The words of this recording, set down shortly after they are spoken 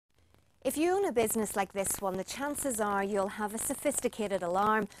If you own a business like this one, the chances are you'll have a sophisticated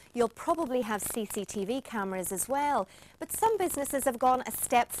alarm. You'll probably have CCTV cameras as well. But some businesses have gone a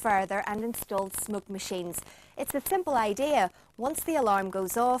step further and installed smoke machines. It's a simple idea. Once the alarm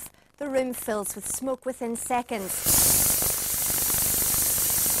goes off, the room fills with smoke within seconds,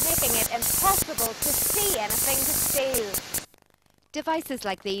 making it impossible to see anything to steal. Devices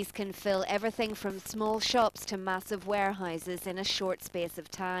like these can fill everything from small shops to massive warehouses in a short space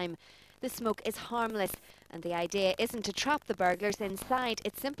of time. The smoke is harmless, and the idea isn't to trap the burglars inside,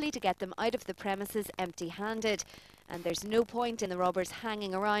 it's simply to get them out of the premises empty-handed. And there's no point in the robbers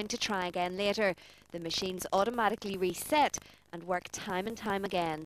hanging around to try again later. The machines automatically reset and work time and time again.